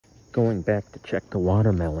going back to check the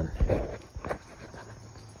watermelon.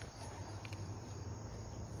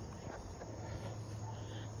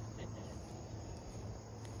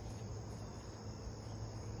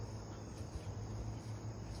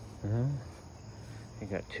 Well, I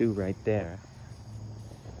got two right there,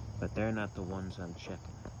 but they're not the ones I'm checking.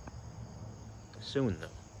 Soon, though.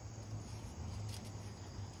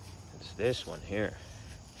 It's this one here.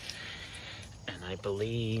 And I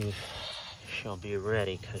believe she'll be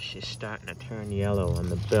ready because she's starting to turn yellow on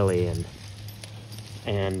the belly,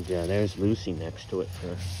 and there's Lucy next to it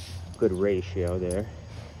for good ratio there.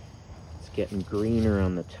 It's getting greener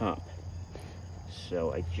on the top.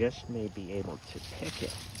 So I just may be able to pick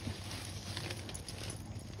it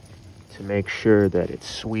to make sure that it's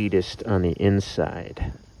sweetest on the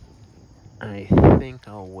inside. I think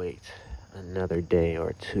I'll wait another day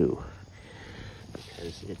or two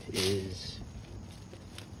because it is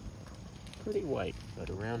pretty white, but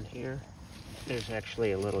around here there's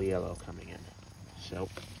actually a little yellow coming in. So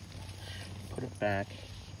put it back,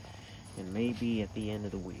 and maybe at the end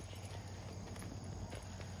of the week.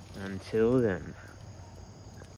 Until then.